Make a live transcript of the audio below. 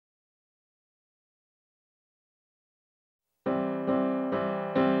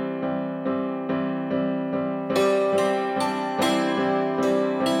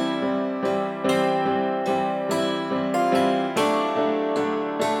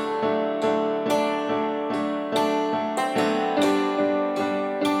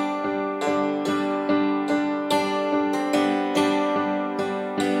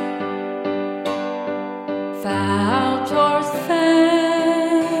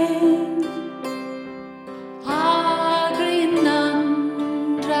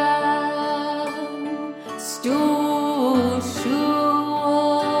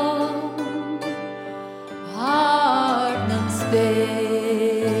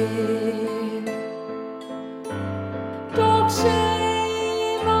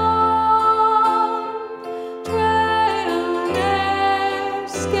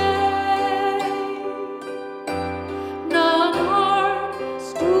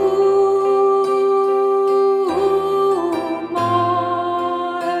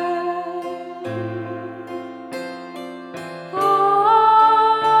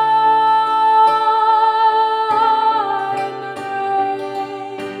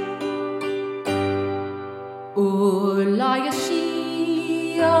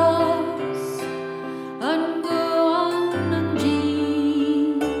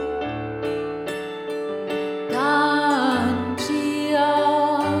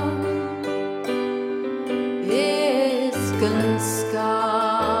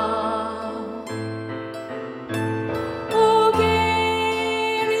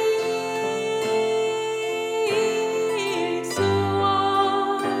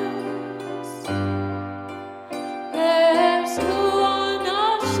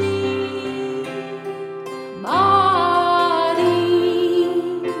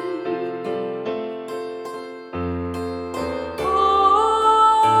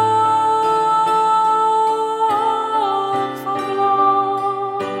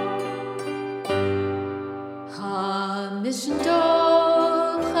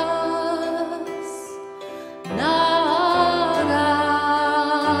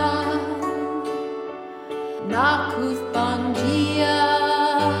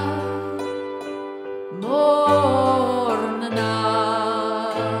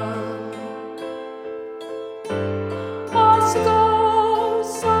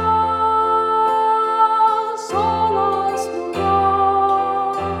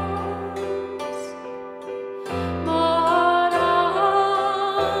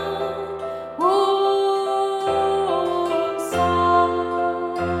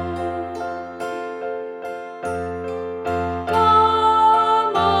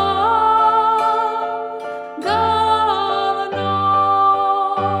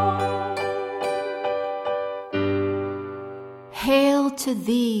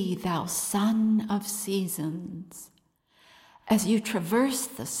thee, thou sun of seasons. As you traverse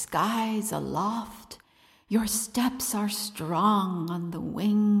the skies aloft, your steps are strong on the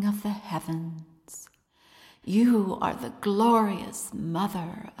wing of the heavens. You are the glorious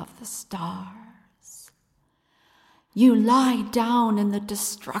mother of the stars. You lie down in the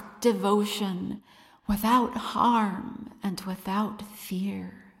destructive ocean without harm and without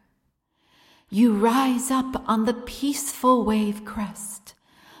fear. You rise up on the peaceful wave crest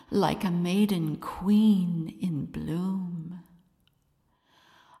like a maiden queen in bloom.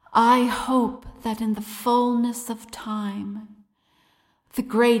 I hope that in the fullness of time, the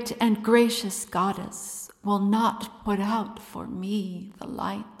great and gracious goddess will not put out for me the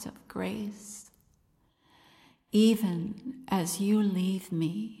light of grace, even as you leave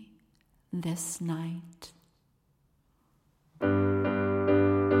me this night.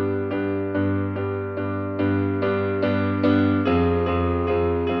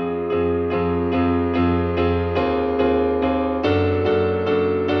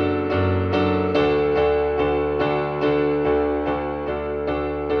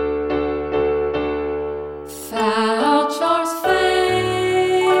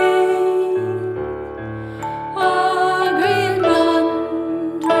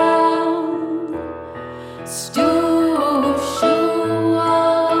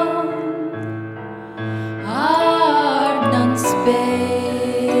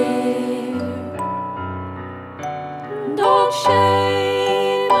 Share